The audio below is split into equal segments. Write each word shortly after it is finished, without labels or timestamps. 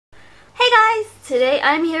Today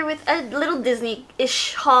I'm here with a little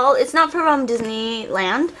Disney-ish haul. It's not from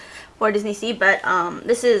Disneyland or Disney Sea, but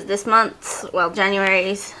this is this month's, well,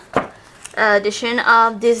 January's edition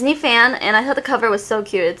of Disney Fan, and I thought the cover was so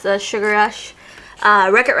cute. It's a Sugar Rush,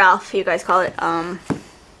 Wreck-It Ralph, you guys call it,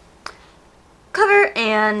 cover,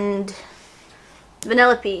 and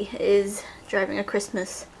Vanellope is driving a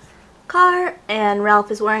Christmas car, and Ralph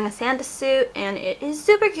is wearing a Santa suit, and it is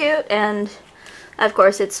super cute, and of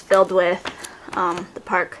course it's filled with the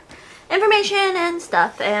park information and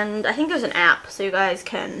stuff, and I think there's an app, so you guys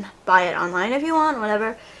can buy it online if you want,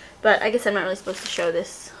 whatever, but I guess I'm not really supposed to show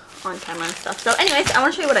this on camera and stuff. So anyways, I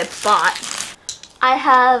want to show you what I bought. I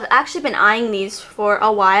have actually been eyeing these for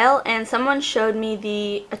a while, and someone showed me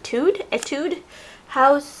the Etude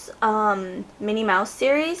House Minnie Mouse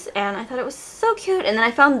series, and I thought it was so cute, and then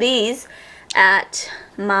I found these at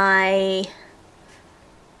my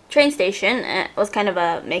train station. It was kind of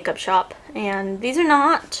a makeup shop, and these are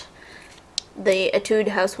not the Etude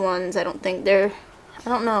House ones. I don't think they're, I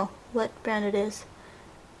don't know what brand it is.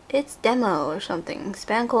 It's Demo or something.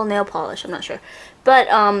 Spangle nail polish, I'm not sure. But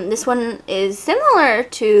this one is similar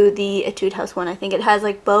to the Etude House one. I think it has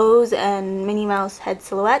like bows and Minnie Mouse head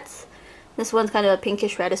silhouettes. This one's kind of a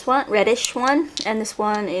pinkish reddish one, and this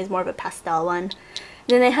one is more of a pastel one. And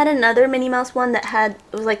then they had another Minnie Mouse one that had,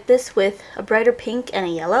 it was like this with a brighter pink and a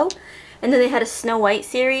yellow. And then they had a Snow White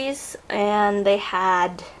series, and they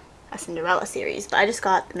had a Cinderella series. But I just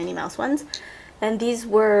got the Minnie Mouse ones, and these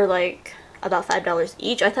were like about $5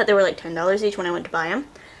 each. I thought they were like $10 each when I went to buy them.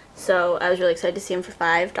 So I was really excited to see them for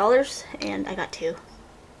 $5, and I got two.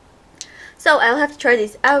 So I'll have to try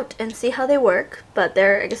these out and see how they work, but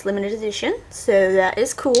they're, I guess, limited edition, so that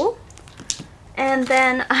is cool. And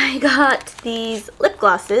then I got these lip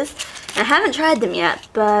glosses. I haven't tried them yet,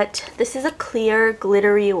 but this is a clear,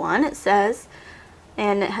 glittery one, it says.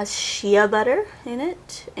 And it has shea butter in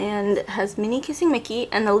it, and it has Minnie kissing Mickey,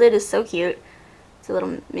 and the lid is so cute. It's a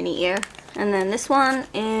little mini ear. And then this one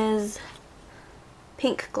is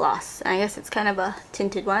pink gloss. I guess it's kind of a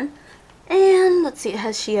tinted one. And let's see, it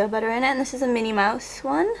has shea butter in it, and this is a Minnie Mouse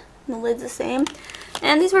one. And the lid's the same.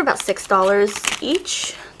 And these were about $6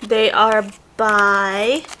 each. They are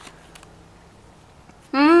by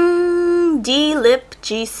D-Lip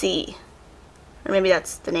GC. Or maybe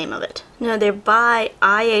that's the name of it. No, they're by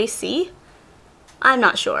IAC. I'm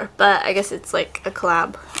not sure, but I guess it's like a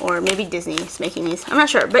collab, or maybe Disney's making these. I'm not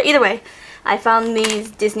sure, but either way, I found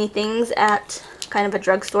these Disney things at kind of a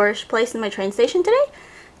drugstore-ish place in my train station today.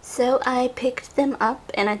 So I picked them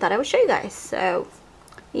up, and I thought I would show you guys. So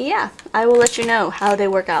yeah, I will let you know how they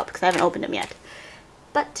work out because I haven't opened them yet.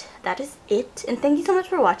 But that is it, and thank you so much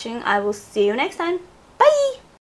for watching. I will see you next time. Bye!